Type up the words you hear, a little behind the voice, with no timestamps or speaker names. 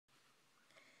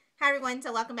Hi everyone,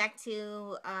 so welcome back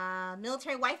to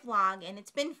Military Wife Vlog, and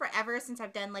it's been forever since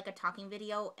I've done like a talking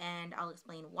video, and I'll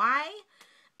explain why.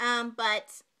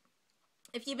 But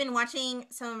if you've been watching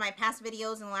some of my past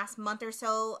videos in the last month or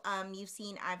so, you've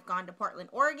seen I've gone to Portland,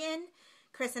 Oregon.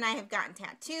 Chris and I have gotten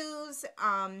tattoos.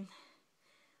 After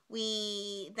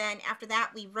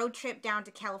that, we road trip down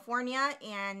to California,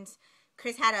 and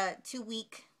Chris had a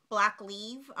 2-week block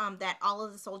leave that all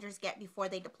of the soldiers get before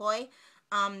they deploy.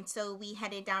 So we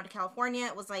headed down to California.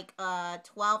 It was like a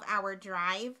 12-hour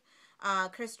drive.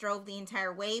 Chris drove the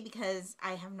entire way because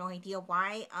I have no idea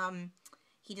why.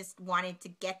 He just wanted to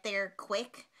get there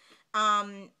quick.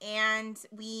 And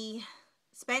we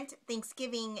spent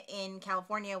Thanksgiving in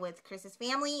California with Chris's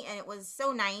family, and it was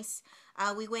so nice.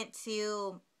 We went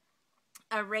to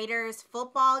a Raiders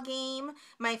football game,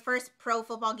 my first pro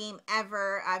football game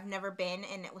ever. I've never been,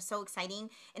 and it was so exciting.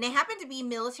 And it happened to be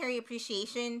military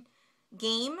appreciation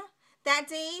game that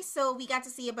day, so we got to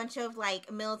see a bunch of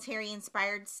like military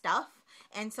inspired stuff,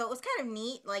 and so it was kind of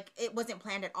neat. Like, it wasn't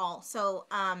planned at all, so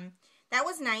that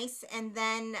was nice. And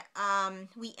then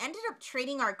we ended up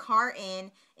trading our car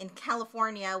in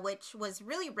California, which was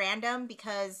really random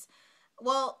because,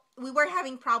 well, we were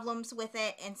having problems with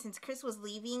it, and since Chris was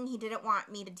leaving, he didn't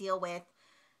want me to deal with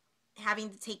having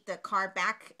to take the car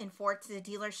back and forth to the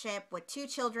dealership with 2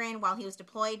 children while he was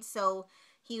deployed. So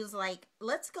he was like,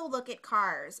 let's go look at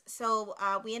cars. So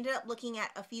we ended up looking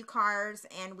at a few cars,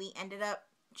 and we ended up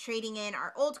trading in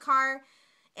our old car,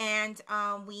 and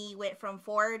we went from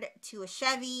Ford to a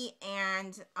Chevy,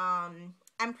 and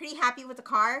I'm pretty happy with the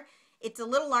car. It's a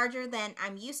little larger than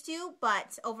I'm used to,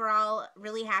 but overall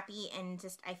really happy, and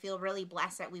just I feel really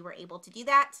blessed that we were able to do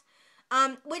that,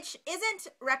 which isn't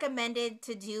recommended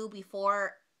to do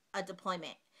before a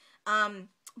deployment.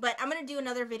 But I'm going to do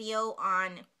another video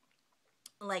on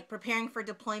like preparing for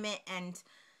deployment and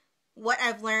what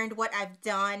I've learned, what I've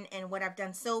done, and what I've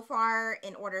done so far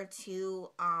in order to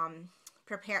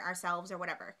prepare ourselves or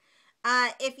whatever.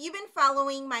 If you've been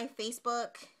following my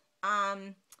Facebook,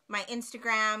 my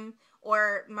Instagram,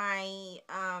 or my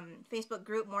Facebook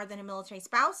group, More Than a Military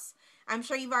Spouse, I'm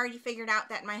sure you've already figured out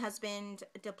that my husband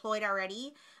deployed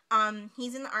already.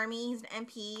 He's in the Army, he's an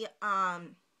MP,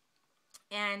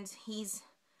 and he's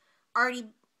already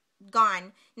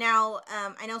gone. Now,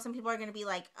 I know some people are going to be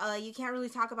like, you can't really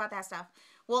talk about that stuff.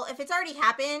 Well, if it's already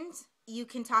happened, you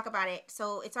can talk about it.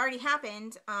 So it's already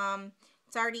happened.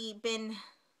 It's already been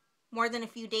more than a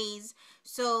few days.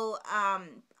 So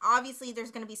obviously there's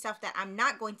going to be stuff that I'm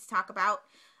not going to talk about,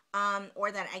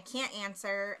 or that I can't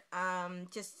answer,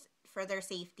 just for their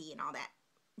safety and all that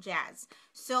jazz.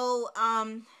 So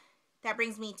that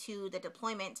brings me to the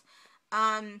deployment.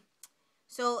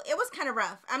 So it was kind of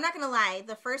rough. I'm not going to lie.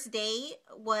 The first day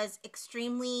was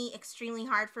extremely, extremely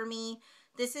hard for me.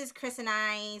 This is Chris and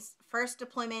I's first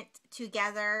deployment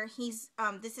together.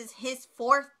 This is his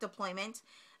 4th deployment,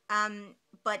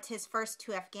 but his first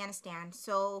to Afghanistan.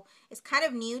 So it's kind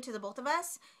of new to the both of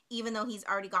us, even though he's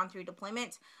already gone through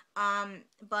deployment.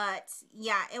 But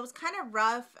yeah, it was kind of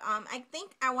rough. I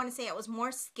think I want to say I was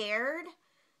more scared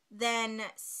than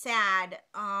sad.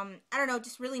 I don't know,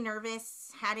 just really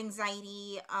nervous, had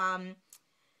anxiety.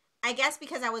 I guess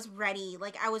because I was ready.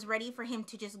 Like, I was ready for him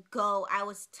to just go. I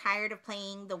was tired of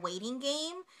playing the waiting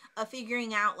game of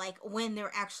figuring out like when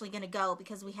they're actually gonna go,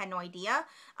 because we had no idea.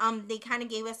 They kind of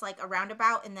gave us like a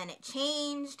roundabout, and then it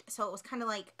changed, so it was kind of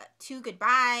like 2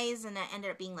 goodbyes, and it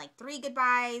ended up being like 3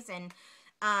 goodbyes. And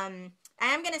I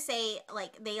am gonna say,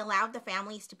 like, they allowed the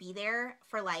families to be there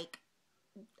for like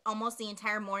almost the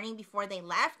entire morning before they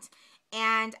left,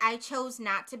 and I chose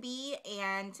not to be.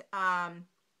 And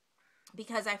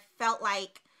because I felt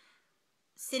like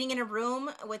sitting in a room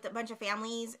with a bunch of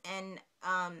families and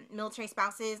military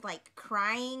spouses like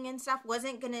crying and stuff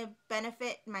wasn't gonna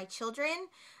benefit my children,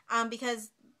 because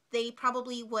they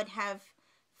probably would have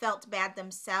felt bad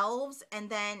themselves, and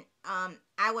then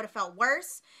I would have felt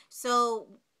worse. So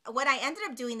what I ended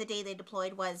up doing the day they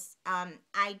deployed was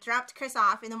I dropped Chris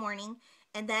off in the morning,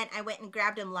 and then I went and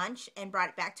grabbed him lunch and brought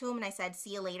it back to him, and I said,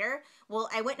 see you later. Well,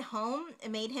 I went home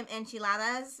and made him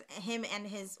enchiladas, him and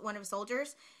one of his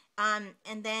soldiers.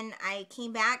 And then I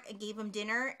came back and gave him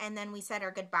dinner, and then we said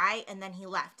our goodbye, and then he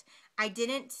left. I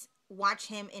didn't watch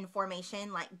him in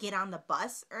formation, like get on the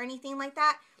bus or anything like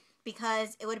that,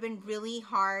 because it would have been really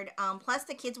hard. Plus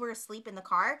the kids were asleep in the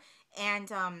car, and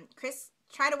Chris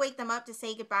tried to wake them up to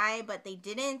say goodbye, but they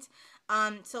didn't.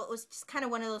 So it was just kind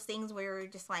of one of those things where we were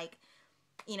just like,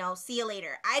 you know, see you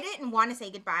later. I didn't want to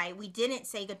say goodbye. We didn't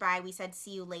say goodbye. We said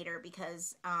see you later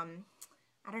because I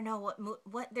don't know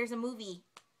what there's a movie.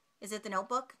 Is it The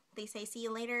Notebook? they say see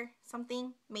you later,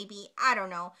 something, maybe, I don't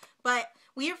know, but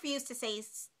we refuse to say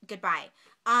goodbye.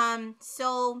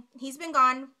 So he's been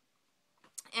gone,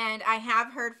 and I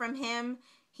have heard from him.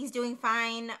 He's doing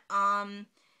fine.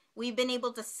 We've been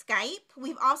able to Skype.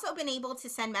 We've also been able to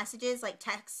send messages, like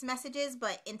text messages,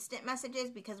 but instant messages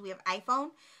because we have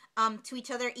iPhone, to each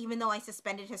other, even though I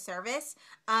suspended his service.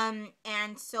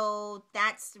 And so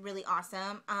that's really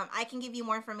awesome. I can give you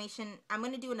more information. I'm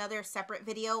going to do another separate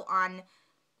video on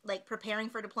like preparing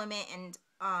for deployment and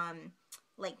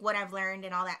like what I've learned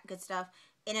and all that good stuff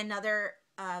in another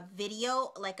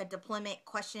video, like a deployment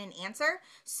question and answer.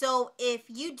 So if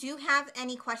you do have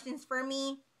any questions for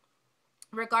me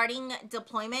regarding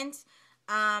deployment,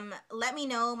 let me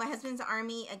know. My husband's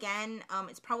Army, again,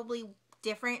 it's probably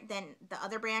different than the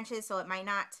other branches, so it might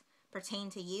not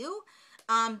pertain to you.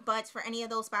 But for any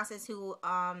of those spouses who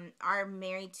are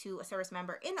married to a service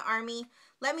member in the Army,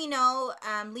 let me know.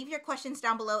 Leave your questions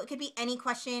down below. It could be any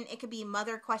question. It could be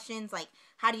mother questions, like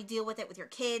how do you deal with it with your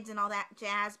kids and all that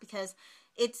jazz, because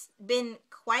it's been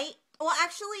quite, well,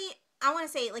 actually, I want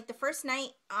to say, like, the first night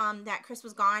that Chris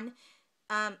was gone,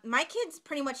 my kids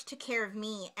pretty much took care of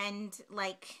me, and,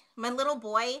 like, my little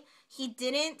boy, he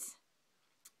didn't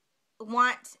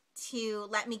want to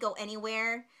let me go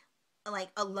anywhere, like,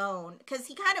 alone, because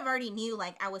he kind of already knew,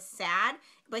 like, I was sad,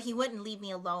 but he wouldn't leave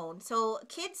me alone. So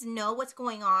kids know what's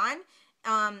going on.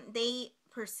 They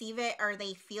perceive it, or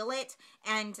they feel it,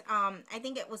 and I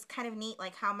think it was kind of neat,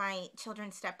 like, how my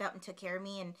children stepped up and took care of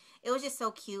me, and it was just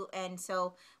so cute. And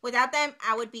so without them,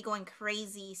 I would be going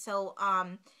crazy. So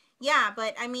yeah,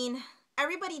 but I mean,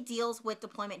 everybody deals with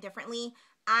deployment differently.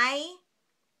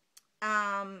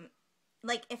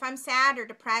 Like, if I'm sad or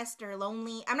depressed or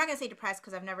lonely, I'm not going to say depressed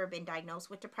because I've never been diagnosed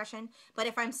with depression, but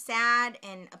if I'm sad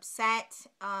and upset,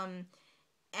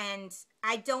 and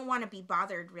I don't want to be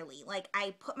bothered, really, like,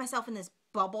 I put myself in this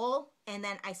bubble and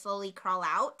then I slowly crawl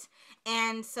out.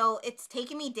 And so it's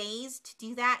taken me days to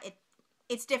do that.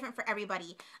 It's different for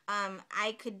everybody.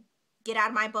 I could get out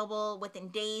of my bubble within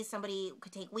days. Somebody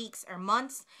could take weeks or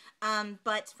months.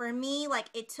 But for me, like,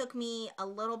 it took me a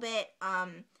little bit.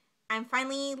 I'm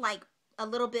finally, like, a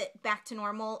little bit back to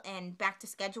normal and back to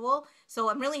schedule. So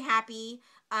I'm really happy.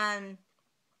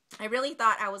 I really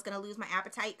thought I was going to lose my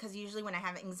appetite, because usually when I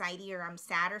have anxiety or I'm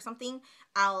sad or something,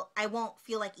 I won't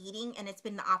feel like eating, and it's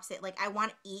been the opposite. Like, I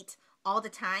want to eat all the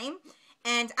time.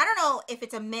 And I don't know if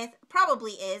it's a myth,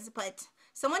 probably is, but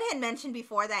someone had mentioned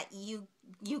before that you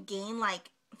gain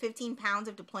like 15 pounds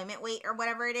of deployment weight or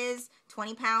whatever it is,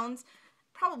 20 pounds.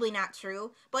 Probably not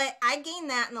true, but I gained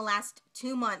that in the last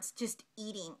 2 months just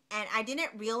eating, and I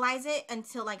didn't realize it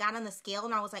until I got on the scale,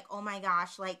 and I was like, oh my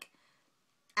gosh, like,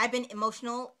 I've been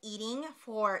emotional eating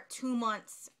for 2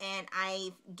 months, and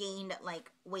I've gained,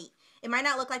 like, weight. It might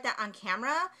not look like that on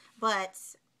camera, but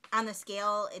on the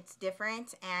scale, it's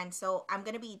different, and so I'm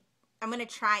going to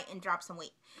try and drop some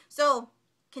weight. So,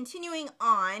 continuing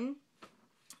on,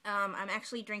 I'm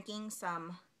actually drinking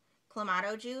some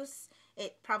Clamato juice.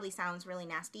 It probably sounds really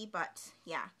nasty, but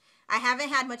yeah. I haven't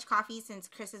had much coffee since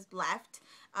Chris has left,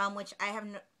 which I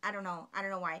don't know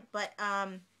why, but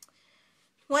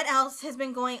what else has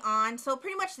been going on? So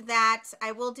pretty much that.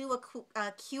 I will do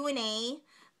a Q&A,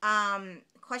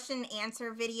 question and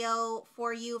answer video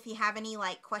for you if you have any,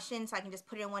 like, questions. So I can just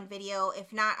put it in one video.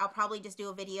 If not, I'll probably just do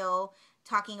a video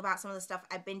talking about some of the stuff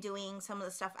I've been doing, some of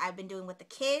the stuff I've been doing with the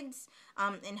kids,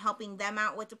 and helping them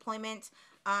out with deployment.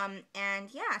 And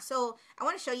yeah, so I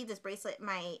want to show you this bracelet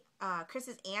my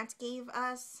Chris's aunt gave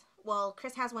us. Well,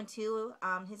 Chris has one too.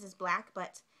 His is black,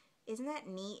 but isn't that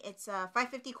neat? It's a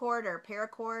 550 cord or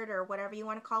paracord or whatever you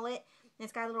want to call it. And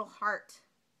it's got a little heart.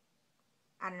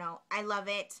 I don't know. I love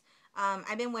it.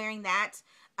 I've been wearing that.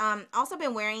 Also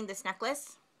been wearing this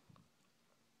necklace.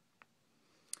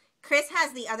 Chris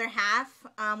has the other half.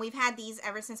 We've had these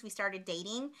ever since we started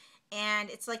dating, and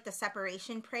it's like the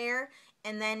separation prayer.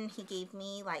 And then he gave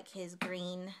me, like, his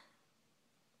green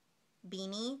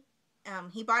beanie.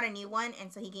 He bought a new one,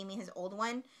 and so he gave me his old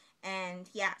one. And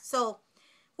yeah, so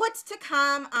what's to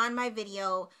come on my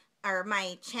video or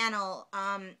my channel?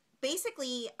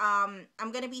 Basically, I'm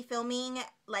going to be filming,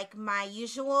 like, my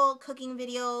usual cooking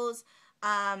videos,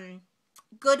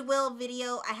 Goodwill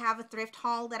video. I have a thrift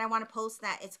haul that I want to post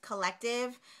that it's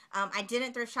collective. I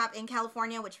didn't thrift shop in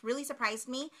California, which really surprised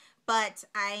me, but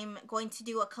I'm going to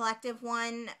do a collective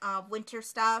one of winter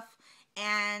stuff,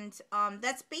 and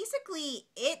that's basically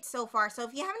it so far. So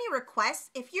if you have any requests,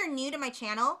 if you're new to my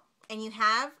channel and you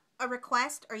have a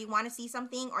request or you want to see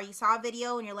something, or you saw a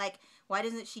video and you're like, why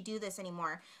doesn't she do this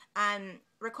anymore?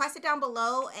 Request it down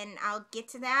below and I'll get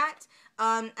to that.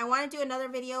 I want to do another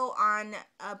video on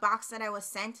a box that I was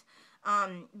sent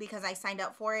because I signed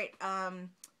up for it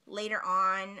later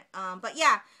on. But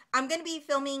yeah, I'm going to be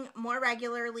filming more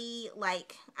regularly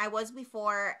like I was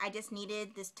before. I just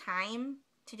needed this time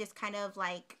to just kind of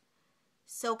like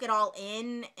soak it all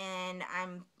in, and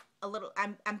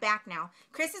I'm back now.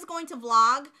 Chris is going to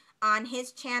vlog on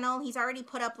his channel. He's already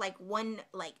put up like one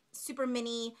like super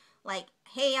mini like,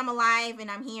 hey, I'm alive and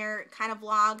I'm here kind of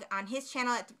vlog on his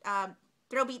channel at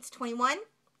Thrillbeats21.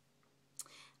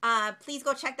 Please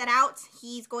go check that out.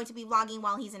 He's going to be vlogging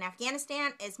while he's in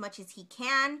Afghanistan as much as he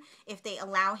can if they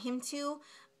allow him to.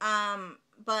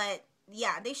 But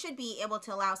yeah, they should be able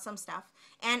to allow some stuff.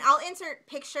 And I'll insert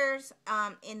pictures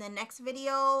in the next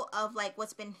video of like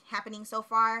what's been happening so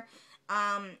far.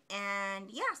 And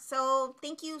yeah, so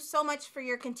thank you so much for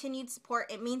your continued support.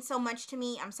 It means so much to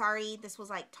me. I'm sorry this was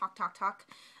like talk.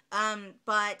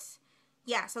 But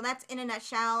yeah, so that's in a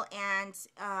nutshell. And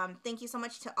thank you so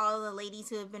much to all the ladies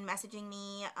who have been messaging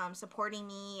me, supporting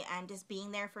me, and just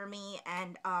being there for me.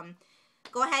 And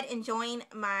go ahead and join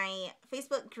my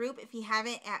Facebook group if you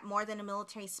haven't, at More Than a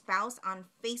Military Spouse on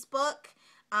Facebook.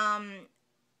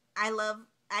 I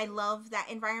love that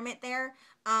environment there.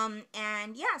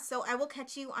 And yeah, so I will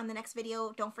catch you on the next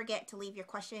video. Don't forget to leave your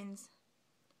questions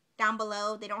down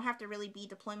below. They don't have to really be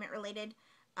deployment related.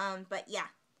 But yeah,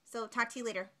 so talk to you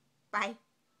later. Bye.